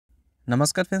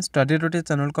नमस्कार friends, study रोटी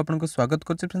channel को आपको स्वागत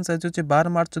करछि। फ्रेंड्स आज होछि 12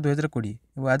 मार्च 2020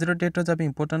 और आज डेट रे जब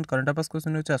इंपोर्टेंट करंट अफेयर्स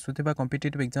क्वेश्चन होछि आसुथिबा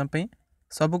कॉम्पिटिटिव एग्जाम पई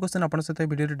सब क्वेश्चन आपन सहित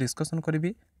वीडियो रे डिस्कशन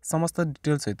करबी समस्त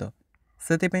डिटेल सहित।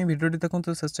 सेति पई वीडियो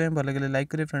देखंतु शेष जाय भल लागले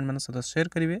लाइक करे, फ्रेंड मन सहित शेयर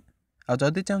करिवे। आ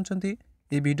जदि चाहछंती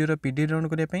ए वीडियो रो पीडीएफ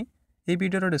डाउनलोड करिया पई ए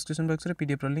वीडियो रो डिस्क्रिप्शन बॉक्स रे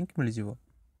पीडीएफ रो लिंक मिल जिवो।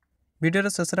 वीडियो रो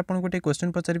शेष रे आपन गोटे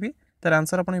क्वेश्चन पचारिबी, तार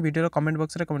आंसर आपन वीडियो रो कमेंट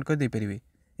बॉक्स रे कमेंट कर दे परिबे।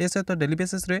 ए सहित डेली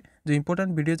बेसिस रे जो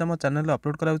इंपोर्टेंट वीडियोज हम चैनल रे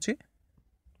अपलोड कराउछि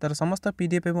तार समस्त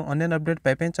पीडीएफ और अन्य अपडेट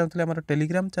पाइप चाहते आम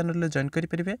टेलीग्राम चैनल जॉइन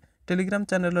करेंगे। टेलीग्राम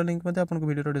चैनल लिंक आपको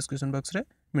वीडियो डिस्क्रिप्शन बॉक्स रे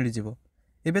मिल जिवो।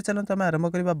 एबे चलते आम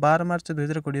आरंभ करबा 12 मार्च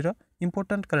 2020 रो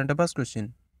important current affairs question.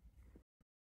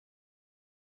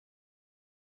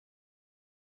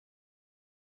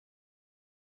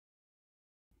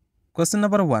 Question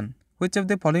number 1, which of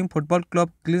the following football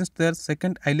club clinched their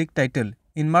second I league title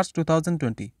in मार्च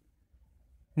 2020?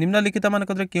 निम्नलिखित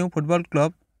मानक केउ फुटबॉल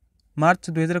क्लब मार्च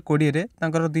 2020 रे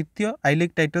तांकर द्वितीय आई लीग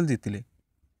टाइटल जीतिले?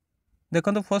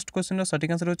 देखो फर्स्ट क्वेश्चन रो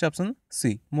सटीक आंसर होछि ऑप्शन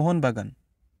सी, मोहन बागान।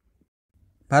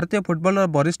 भारतीय फुटबॉल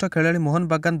वरिष्ठ खेलाड़ी मोहन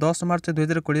बागान 10 मार्च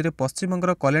 2020 रे पश्चिम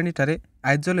बंगर कल्याणी ठारे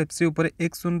आइजल एफसी उपर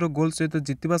 1-0 रो गोल सहित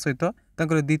जीतिबा सहित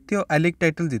तांकर द्वितीय आई लीग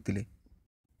टाइटल जीतिले।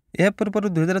 एहा पूर्व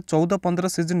 2014-15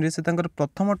 सीजन रे से तांकर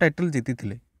प्रथम title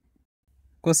जीतिथिले।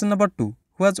 Question number 2,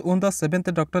 who has won the 7th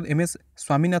Dr. M.S.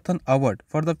 Swaminathan Award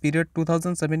for the period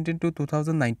 2017 to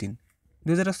 2019?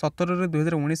 2017 रे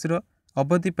 2019 रो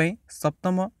अवधि पई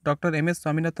सप्तम डॉक्टर एम एस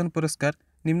स्वामीनाथन पुरस्कार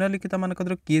निम्नलिखित मानक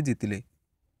किए जीतिले?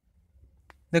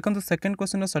 देखो सेकंड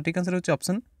क्वेश्चन सटीक आंसर होछि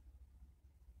option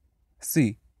C,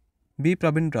 B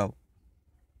Praveen Rao.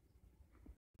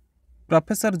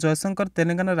 Professor Jaishankar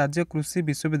Telangana राज्य कृषि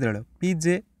विश्वविद्यालय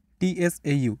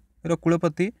PJTSAU रो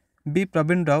कुलपति बी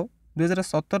प्रवीण राव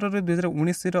 2017 रे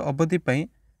 2019 रो अवधि पई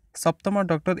सप्तम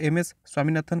डॉक्टर एम.एस.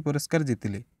 स्वामीनाथन पुरस्कार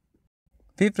जीतिले।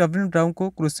 बी प्रवीण राव को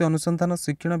कृषि अनुसंधान,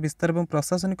 शिक्षण, विस्तार और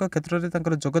प्रशासनिक क्षेत्र में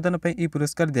तांकर योगदान पर यह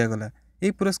पुरस्कार दिगला।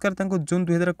 यह पुरस्कार तांको जून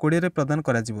 2020 रे प्रदान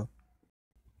करा जिवो।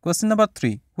 Question number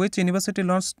 3, which university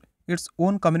launched its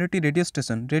own community radio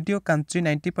station radio Kanchi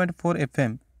 90.4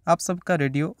 FM आप सबका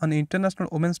radio on international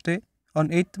women's day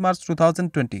on 8 मार्च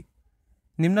 2020?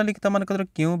 निम्नलिखित मानक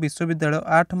केउ विश्वविद्यालय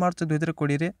 8 मार्च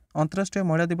 2020 रे अंतर्राष्ट्रीय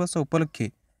महिला दिवस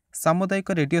उपलक्षे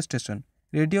सामुदायिक radio station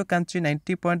radio Kanchi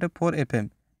 90.4 FM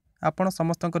आपण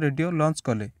समस्त रेडियो लॉन्च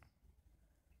कले?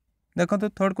 देखो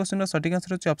थर्ड क्वेश्चन सटीक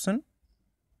आंसर होछि option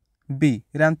B,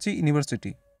 Ranchi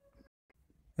university.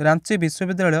 Ranchi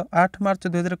विश्वविद्यालय 8 मार्च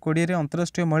 2020 रे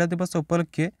अंतर्राष्ट्रीय महिला दिवस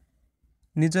उपलक्षे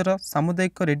निजर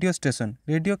सामुदायिक radio station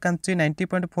radio Kanchi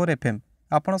 90.4 FM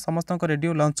आपण समस्त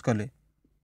रेडियो लॉन्च कले।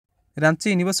 रांची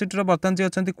यूनिवर्सिटी बर्तमान जी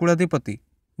अच्छा कुलाधिपति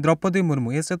द्रौपदी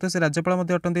मुर्मू, ए सहित से राज्यपाल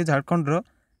अटंती झारखंड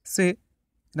से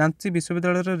रांची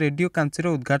विश्वविद्यालय रेडियो कांची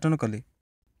उद्घाटन कले।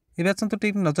 एवं आसतु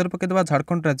ठीक नजर पकईदेवा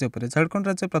झारखंड राज्य पर। झारखंड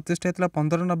राज्य प्रतिष्ठा होता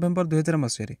 15 नवेम्बर 2000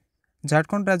 मसीह।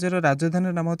 झारखंड राज्यर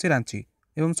राजधानी नाम होची रांची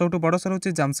एवं सबुठ बड़ सहर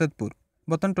होची जामशेदपुर।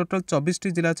 बर्तमान टोटाल 24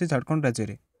 जिला अच्छी झारखंड राज्य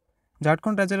में।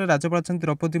 झारखंड राज्यर राज्यपाल अच्छा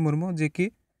द्रौपदी मुर्मू जी की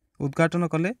उद्घाटन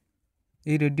कले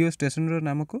ये रेडियो स्टेशन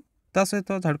नाम को। ता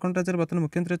सहित झारखंड राज्य बर्तमान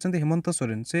मुख्यमंत्री अच्छा हेमंत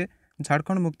सोरेन, से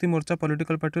Jharkhand Mukti Morcha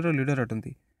political party leader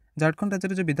अटंती। Jharkhand राज्य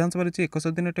जो विधानसभा रही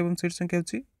 117 एवं सीट संख्या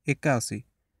होची 81।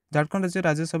 झारखंड राज्य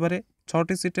राज्यसभा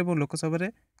 6टी सीट और लोकसभा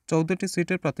 14टी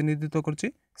सीट प्रतिनिधित्व कर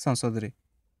संसद में।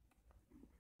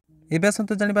 एवं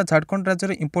आसत जाना झारखंड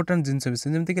राज्यर इंपोर्टाट जिनस विषय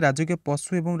जमीक राजकीय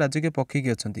पशु और राजकीय पक्षी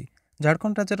किए अच्छा।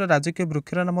 झारखंड राज्यर राजकीय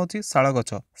वृक्षर नाम होची शाल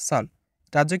गछ साल।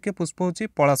 राजकीय पुष्प होची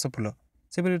पलाश फूल।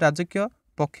 से राजकीय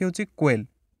पक्षी होची कोयल।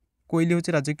 कोयली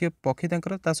होची राजकीय पक्षी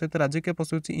तांकर। ता सहित राजकीय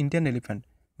पशु होची इंडियन एलिफेंट।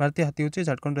 भारतीय हाथी होची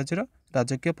झारखंड राज्यर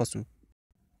राजकीय पशु।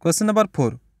 Question number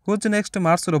 4, which next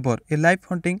Mars rover A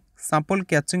life hunting sample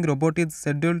catching robot is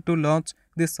scheduled to launch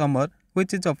this summer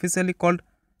which is officially called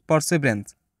Perseverance?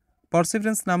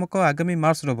 Perseverance नामक आगामी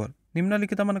मार्स रोवर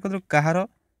निम्नलिखित मानक कहार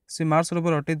से मार्स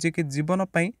रोवर अटे जे कि जीवन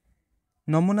पाई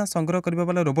नमूना संग्रह करबा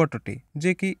वाला रोबोट अटे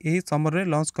जे कि एही समर रे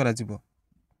लॉन्च करा जिवो?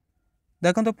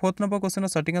 देखो फोर्थ नंबर क्वेश्चन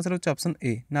सटीक आंसर होछि ऑप्शन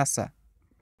ए, नासा।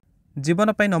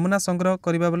 जीवन पाई नमूना संग्रह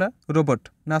करबा वाला रोबोट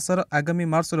नासार आगामी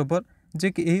मार्स रोवर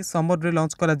जे कि एही समर रे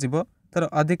लॉन्च करा जिवो तार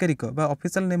आधिकारिक बा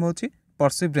ऑफिशियल नेम होछि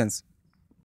परसिवरेंस।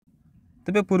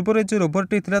 तेबे पूर्व जो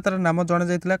रोबोटी थिला तार नाम जणा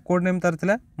जायतिला, कोड नेम तार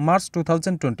थिला मार्च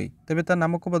 2020। तेबे तार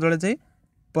नाम को बदला जाई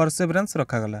परसिवरेंस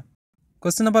रखा गला।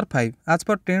 क्वेश्चन नंबर 5, आज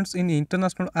पर trends in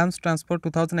international arms transfer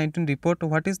 2019 report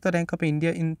what is the rank of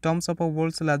India in terms of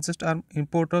world's largest arm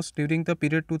importers during the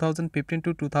period 2015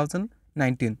 to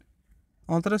 2019?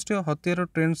 अंतरराष्ट्रीय हथियार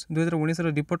ट्रेंड्स 2019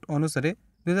 रिपोर्ट अनुसार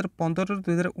 2015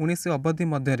 2019 अवधि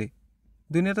मध्य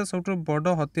दुनिया सबुठ बड़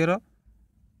हथियार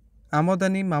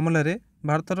आमदानी मामलें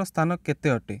भारतर स्थान केते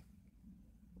अटे?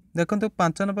 देखो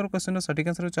 5 नंबर क्वेश्चन सठिक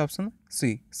आंसर होची ऑप्शन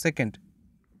सी सेकेंड।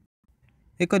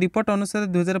 एक रिपोर्ट अनुसार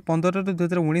 2015 ରୁ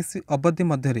 2019 अवधि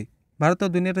मध्य भारत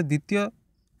दुनिया द्वितीय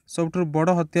सबुठ बड़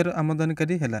हथियार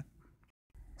आमदानीकारी है।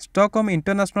 Stockholm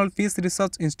international Peace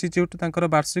Research institute तांकर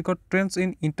वार्षिक trends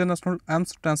in international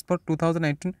arms transfer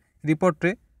 2019 report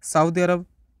रे Saudi Arab,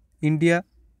 India,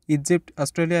 Egypt,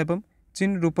 Australia एवं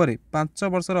चीन रूप से 5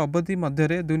 वर्षर अवधि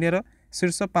मध्य दुनियार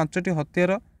शीर्ष 5टी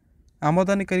हथियार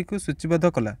आमदानीकारी को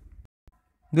सूचीबद्ध कला।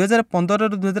 2015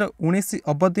 ରୁ 2019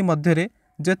 अवधि मध्य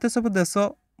जेते सब देश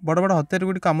बड़ बड़ हथियार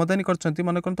गुड़िक आमदानी कर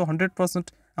मन करते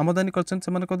 100% आमदानी कर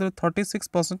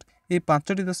 36% ये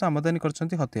 5टी देश आमदानी कर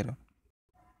हथियार।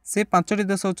 से 5टी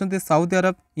देश होती Saudi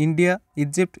Arab, India,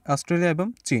 Egypt, Australia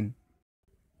एवं चीन।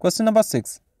 Question number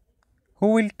 6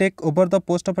 who will take over the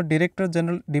post of director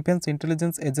general defence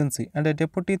intelligence agency and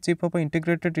deputy chief of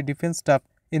integrated defence staff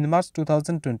in March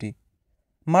 2020।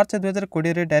 March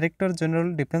 2020 director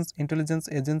general defence intelligence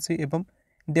agency एवं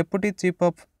deputy chief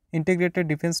of integrated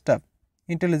defence staff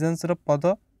intelligence पद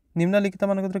निम्नलिखित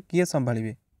मान किए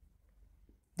संभाଳିबे।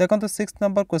 देखो 6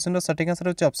 number question सठिक answer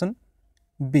होची option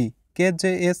B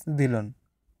KJS Dhillon.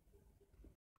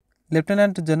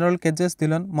 Lieutenant general KJS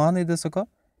Dhillon महानिदेशक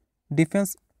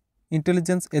defence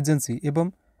intelligence agency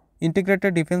एवं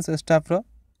इंटीग्रेटेड डिफेंस स्टाफ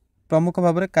प्रमुख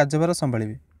भाव में कार्यभार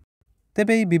संभाଳିबे।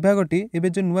 तेबे ये विभागटी एबे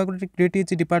जो नुआ गोटे क्रिएट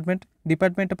होती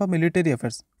डिपार्टमेंट ऑफ मिलिटरी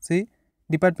अफेयर्स से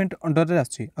डिपार्टमेंट अंडर रे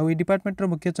आछि आ ये डिपार्टमेंट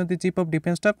मुख्य अछंती chief of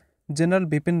defence staff general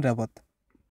Bipin Rawat.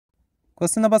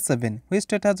 Question number 7 which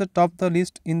state has top the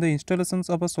list in the installations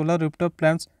of solar rooftop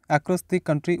plants across the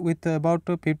country with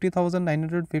about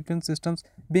 50,915 systems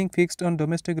being fixed on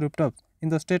domestic rooftops in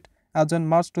the state as on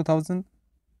March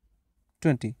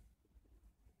 2020।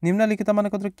 निम्नलिखित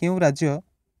मानक क्यों राज्य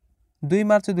 2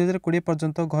 मार्च 2020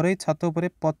 पर्यंत घरोई छात उपर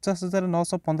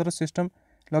 50,915 system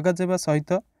लगा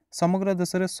सहित समग्र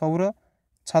देश में सौर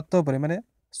छात उपर माने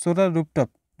सोलर रूफटॉप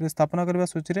स्थापना करने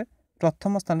सूची में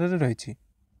प्रथम स्थान में रही।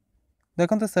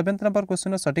 देखो 7 नंबर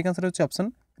क्वेश्चन सठिक आंसर होची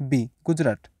ऑप्शन बी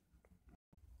गुजरात।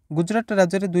 गुजरात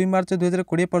राज्य में 2 मार्च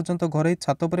 2020 पर्यंत घरोई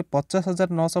छात उपर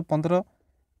 50,915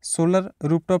 सोलर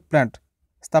रूफटॉप प्लांट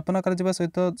स्थापना कर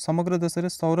सहित समग्र देश में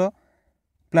सौर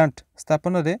प्लांट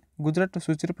स्थापन में गुजरात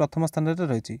सूची प्रथम स्थान में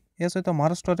रही। यह सहित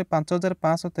महाराष्ट्र में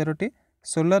 5,513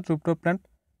 सोलर रूफटॉप प्लांट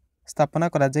स्थापना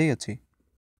कर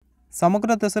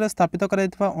समग्र देश में स्थापित कर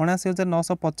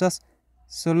 79,950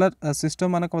 सोलर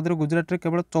सिस्टम मान मध्य गुजरात में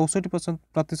केवल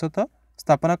 64%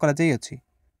 स्थापना कर।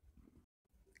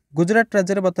 गुजरात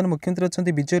राज्य में बर्तमान मुख्यमंत्री अच्छा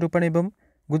विजय रूपाणी एवं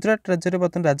गुजरात राज्य में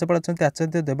बर्तमान राज्यपाल अच्छा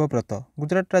आचार्य देवव्रत।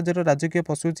 गुजरात राज्यर राजकीय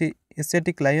पशु होची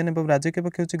एशियाटिक लायन एवं राजकीय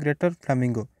पक्षी होची ग्रेटर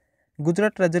फ्लामिंगो।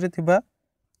 गुजरात राज्य में थिबा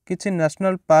किछि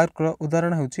नेशनल पार्क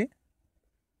उदाहरण होची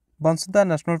बंसदा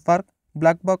national park,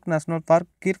 blackbuck national park,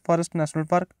 गिर forest national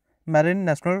park, marine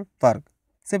national park.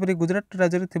 सेपरि Gujarat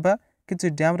राज्य में थिबा किछि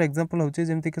डैम एग्जांपल होची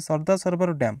जेमति कि सरदार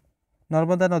सरोवर डैम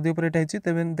नर्मदा नदी उपर एटा हिची।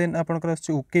 देन आपनकर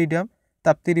आछि उकेई डैम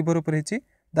ताप्ती रिवर उपर हिची,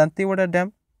 दांतीवाड़ा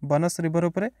डैम बनस रिवर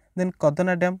उपर, देन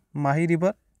कदना डैम माही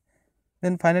रिवर,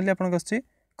 देन फाइनली आपनकर आछि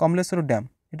कमलेश्वर डैम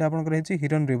एटा आपनकर हिची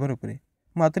हिरन रिवर उपर।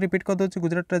 मत रिपीट कर दूसरी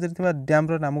गुजरात राज्य में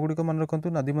डैम्र नाम गुड़िक मन रखु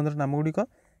नदी बंधर नाम गुड़िक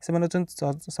से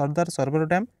सरदार सरोवर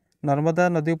डैम नर्मदा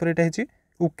नदी उपर एटा हिची,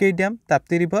 उकेई dam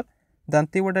Tapti river,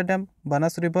 Dantiwada dam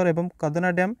Banas river एवं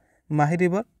कदना dam Mahi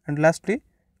river and lastly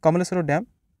Kamleshwar dam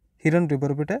हिरन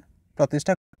रिवर उपर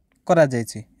प्रतिष्ठा करा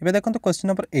जायछि। एबे देखंतु question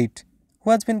number 8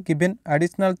 who has been given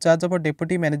additional charge of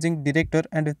deputy managing director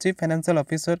and chief financial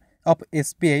officer of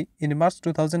SBI in March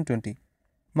 2020।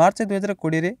 March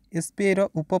 2020 SBI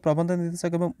उप प्रबंध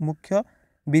निर्देशक एवं मुख्य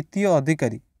वित्तीय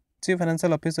अधिकारी चीफ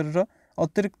फाइनेंशियल ऑफिसर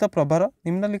अतिरिक्त प्रभार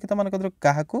निम्नलिखित मानक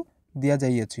क्या दि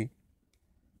जाइए।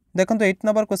 देखो 8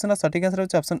 नंबर क्वेश्चन सठिक आंसर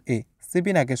होची ऑप्शन ए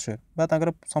CB नागेश्वर बा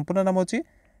तांकर संपूर्ण नाम होची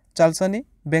चालसानी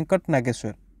वेंकट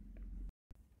नागेश्वर।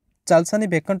 चालसानी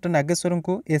वेंकट नागेश्वर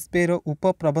को SBI उप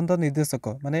प्रबंध निर्देशक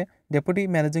माने डेप्यूटी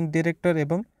मैनेजिंग डायरेक्टर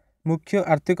एवं मुख्य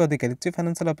आर्थिक अधिकारी चीफ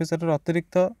फाइनेंशियल ऑफिसर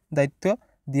अतिरिक्त दायित्व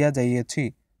दि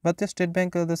जाइए। भारतीय स्टेट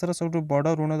बैंक देशर सब बड़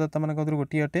ऋणदाता मान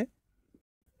गोटे अटे।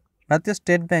 भारतीय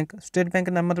स्टेट बैंक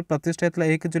नाम प्रतिष्ठा होता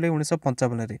 1 जुलाई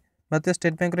 1955। भारतीय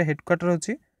स्टेट बैंक हेडक्वार्टर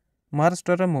होची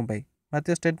महाराष्ट्र मुंबई।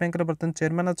 भारतीय स्टेट बैंक बर्तमान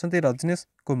चेयरमैन अच्छा Rajneesh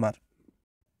Kumar.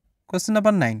 Question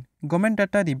number 9 government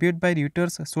data reviewed by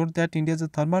रिटर्स showed that India's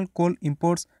thermal coal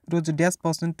imports rose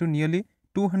 -% to nearly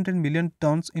 200 million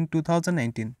turns in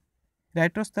 2019।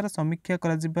 Writers द्वारा समीक्षा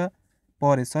कर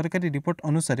सरकारी रिपोर्ट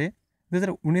अनुसार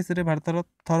 2019 भारतर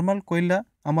थर्मल कोयला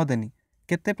आमदानी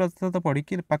केते प्रतिशत बढ़ी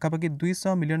पाखापाखि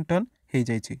 200 मिलियन टन हो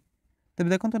जाइए। तेज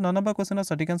देखो 9 नंबर क्वेश्चन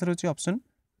सठिक आंसर होची ऑप्शन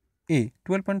ए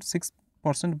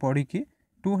 12.6% बढ़ी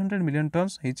 200 मिलियन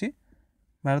टन्स होती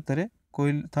भारत में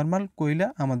थर्माल कोयला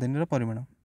आमदानी परिमाण।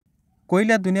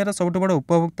 कोयला दुनियार सबुठ बड़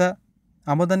उपभोक्ता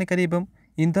आमदानीकारी एवं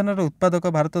इंधनर उत्पादक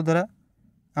भारत द्वारा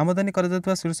आमदानी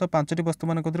कर शीर्ष 5टी वस्तु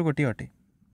मान गोटे अटे।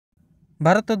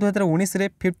 भारत 2019 में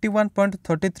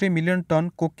 51.33 मिलियन टन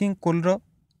कोकिंग कोल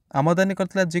आमदानी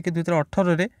करथिला, जे कि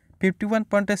 2018 में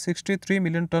 51.63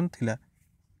 मिलियन टन थिला।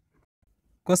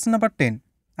 Question number 10,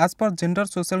 as per Gender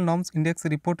Social Norms Index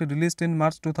report released in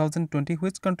March 2020,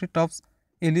 which country tops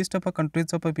a list of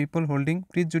countries of people holding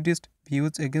prejudiced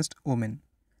views against women?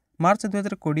 मार्च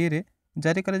 2020 रे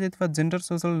जारी करा जायतिबा gender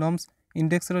social norms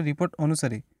index report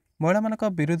अनुसार महिला मानक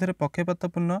विरुद्ध में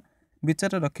पक्षपातपूर्ण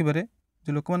विचार रखिबारे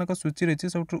जो लोक मानक सूची रही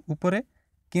सब ऊपर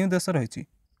क्यों देश रही।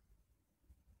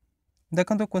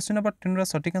 देखो क्वेश्चन नंबर 10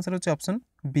 सठिक आंसर होची option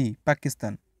B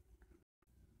Pakistan.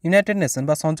 United nation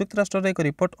बा संयुक्त राष्ट्र एक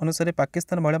रिपोर्ट अनुसार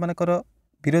पाकिस्तान महिला मानकर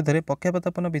विरोध में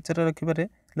पक्षपातपूर्ण विचार रखिबारे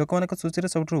लोक मानक सूची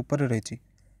सब ऊपर रही।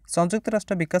 संयुक्त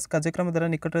राष्ट्र विकास कार्यक्रम द्वारा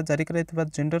निकट में जारी करा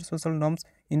gender social norms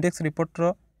index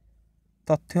reporter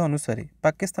तथ्य अनुसार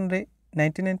पाकिस्तान रे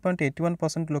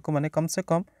 99.81% लोक मैंने कम से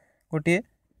कम गोटे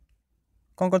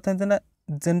कौन करते ना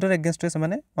जेंडर एगेन्स्ट से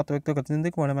मत व्यक्त करते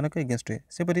महिला मान एगेन्स्ट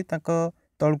सेपरी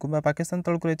तौक पाकिस्तान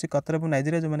तौक रही कतर और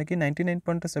नाइजेरिया जो मैंने कि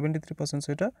 99.73%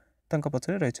 सहित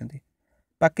पछरे रही।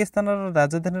 पाकिस्तान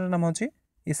राजधानी नाम होची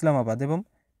इस्लामाबाद एवं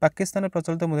पाकिस्तान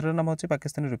प्रचलित मुद्रार नाम होची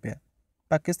पाकिस्तानी रुपया।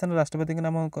 पाकिस्तान राष्ट्रपति के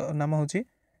नाम होची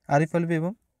आरिफ अलवी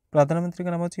एवं प्रधानमंत्री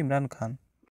का नाम होची Imran Khan.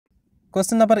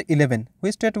 Question number 11,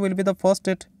 which state will be the first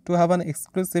state to have an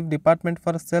exclusive department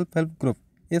for self-help group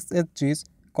SSGs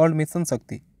called mission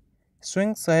शक्ति?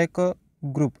 स्वयं सहायक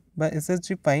ग्रुप बा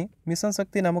SSG पाई मिशन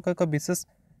शक्ति नामक एक विशेष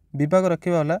विभाग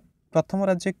रखा वाला प्रथम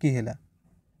राज्य की है?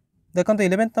 देखो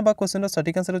 11th नंबर क्वेश्चन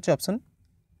सठिक आंसर होची ऑप्शन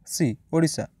सी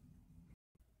ओडिशा।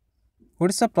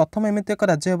 ओडिशा प्रथम एमती एक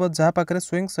राज्य हेब जहाँ पाखे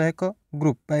स्वयं सहायक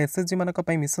ग्रुप बा SSG मानक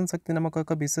पई मिशन शक्ति नामक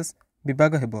एक विशेष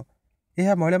विभाग हेब।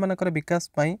 यह महिला मानकर विकास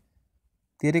पाई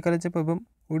तैयारी कर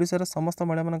ओडिशार समस्त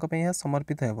महिला मानक पई यह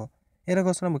समर्पित हेब। यार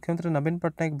घोषणा मुख्यमंत्री नवीन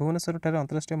पट्टनायक भुवनेश्वर ठारे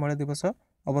अंतर्राष्ट्रीय महिला दिवस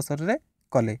अवसर में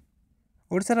कले।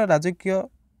 ओडिशार राजकीय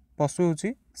पशु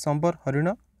होची संबर हरिण,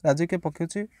 राजकीय पक्षी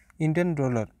होची इंडियन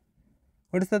रोलर।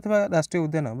 ओडिशा थिबा राष्ट्रीय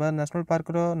उद्यान बा नेशनल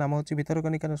पार्क नाम होची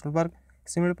Bhitarkanika national park,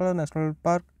 Similipal national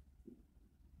park.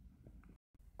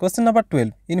 Question number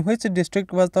 12, in which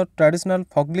district was the traditional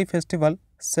Fogli festival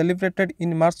celebrated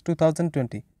in March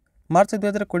 2020? मार्च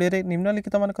 2020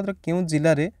 निम्नलिखित मानकर क्यों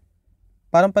जिले में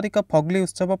पारंपरिक फगली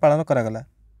उत्सव पालन करागला?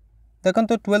 देखो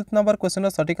 12th नंबर क्वेश्चन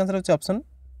सठिक आंसर होची ऑप्शन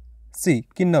सी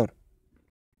किन्नौर।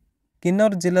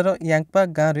 किन्नौर जिलार यांगपा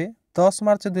गाँव में 10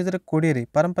 मार्च 2020 रे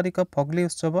पारंपरिक फगली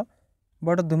उत्सव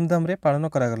बड़ धूमधाम रे पालन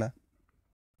करागला।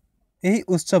 यही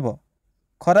उत्सव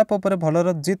खराब उपर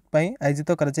भलर जीत पाई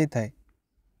आयोजित करा जाय थाए।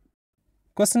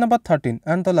 Question number 13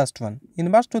 and the last one. In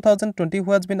March 2020,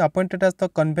 who has been appointed as the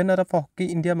convener of Hockey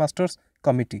India Masters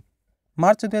Committee?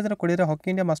 मार्च 2020 रे हॉकी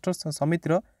इंडिया मास्टर्स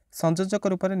समितिर संयोजक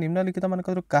रूप में निम्नलिखित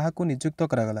मानकर काहाकू नियुक्त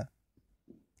करागला?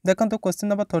 देखो क्वेश्चन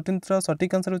नंबर 13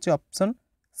 सठिक आंसर होची option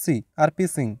C RP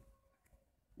Singh.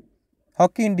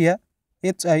 Hockey India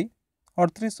HI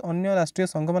 38 अन्य राष्ट्रीय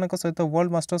संघ मान सहित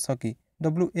वर्ल्ड मास्टर्स हॉकी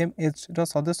WMH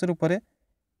सदस्य रूप में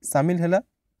सामिल है।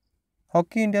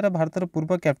 हॉकी इंडिया भारतर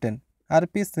पूर्व कैप्टेन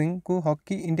आरपी सिंह को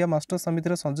हॉकी इंडिया मास्टर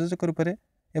समितिर संयोजक रूप में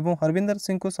एवं हरविंदर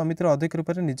सिंह को समितिर अध्यक्ष रूप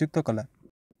में नियुक्त कला।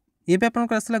 ये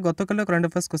आपको आसला गतकाल current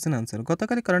affairs question answer.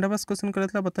 गतकाल current affairs question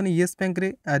कराइला बर्तमान येस बैंक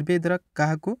रे आरबीआई द्वारा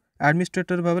काहाकू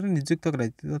एडमिनिस्ट्रेटर भाव में नियुक्त कराई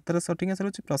तार सठिक आंसर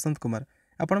होची प्रशांत कुमार।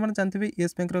 आपण माने जानथिबे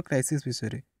येस बैंक रो क्राइसिस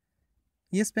विषय।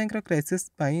 येस बैंक रो क्राइसिस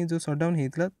पाई जो शटडाउन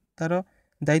हेतला तार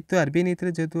दायित्व आरबीआई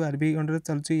नेथिले, जेहेतु आरबीआई अंडर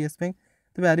चलची येस बैंक,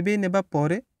 तबे आरबीआई नेबा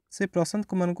परे से प्रशांत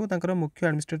कुमार को तांकर मुख्य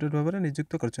एडमिनिस्ट्रेटर भाव में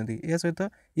नियुक्त करछंती। या सहित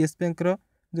येस बैंक रो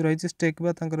जो रही स्टेक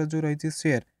बा तांकर जो रही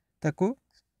शेयर ताकू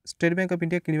स्टेट बैंक ऑफ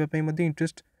इंडिया किनिबा पई मध्ये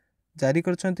इंटरेस्ट जारी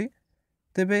करछंती।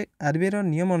 तेबे आरबीआई रो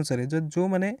नियम अनुसार जो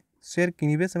माने शेयर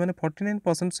किनिबे से माने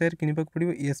 49% शेयर किनिबा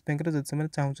पड़िबो येस बैंक रो, जद से माने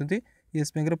चाहुचंती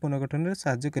येस बैंक रो पुनर्गठन रे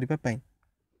सहाय्य करिबा पई।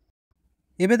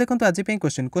 एबे देखंतु आज पई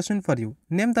question for you.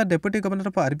 Name the deputy governor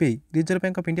of RBI reserve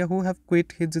bank of India who have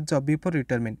quit his job before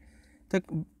retirement. तो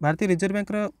भारतीय रिजर्व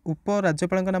बैंक उप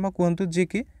राज्यपाल नाम कहतु जी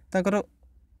कि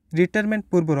रिटायरमेंट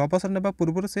पूर्व अवसर नेबा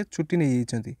पूर्व से छुट्टी नहीं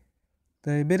जाइछंती।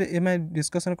 तो ये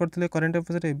डिस्कसन करते करेन्ट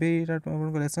अफेयर्स एबे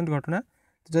रिसेंट घटना।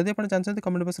 तो जदि आप जानते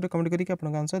कमेंट बॉक्स में कमेंट करके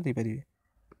आपन आंसर दे पारिबे।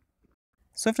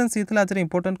 सो फ्रेंड्स ये आज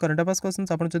इंपोर्टेंट करंट अफेयर्स क्वेश्चन।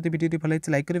 आप वीडियो भल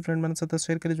लगे लाइक करें, फ्रेंड मान सहित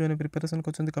शेयर करें, जो प्रिपेरेसन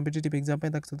कर कम्पिटिटिव एग्जाम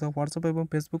सहित व्हाट्सएप और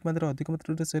फेसबुक माध्यम अधिक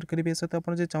मात्रा शेयर करेंगे। सहित आप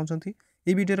चाहते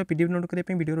ये वीडियो पीडीएफ नोट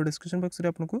करने वीडियो डिस्क्रिप्शन बॉक्स में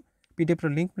आपको पीडीएफ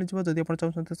लिंक मिल जाए। जब आप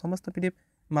चाहते समस्त पीडीएफ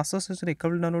मास शेष में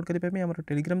एकाउंट डाउनलोड करने आम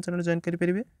टेलीग्राम चैनल जॉइन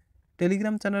करेंगे।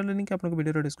 टेलीग्राम चैनल लिंक आपको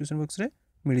वीडियो डिस्क्रिप्शन बॉक्स में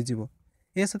मिल जाए।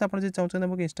 ए सहित आप चाहते हैं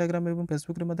हमको इंस्टाग्राम और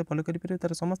फेसबुक में फॉलो करेंगे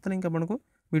तार समस्त लिंक आपको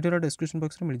वीडियो डिस्क्रिप्शन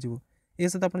बॉक्स में मिल जाए। ए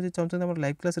सहित आप चाहते हैं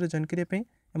लाइव क्लास जॉइन करने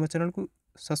आम चैनल को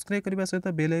सब्सक्राइब करने सहित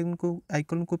बेल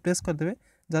आइकन को प्रेस करदे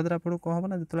जहाँद्वारा आपको कौन हम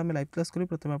ना जो आम लाइव क्लास करें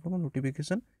प्रथम आपको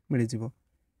नोटिफिकेशन मिल जाए।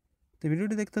 तो वीडियो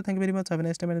देखते thank you very much. Have a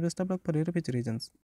nice time and best of luck for your future regions.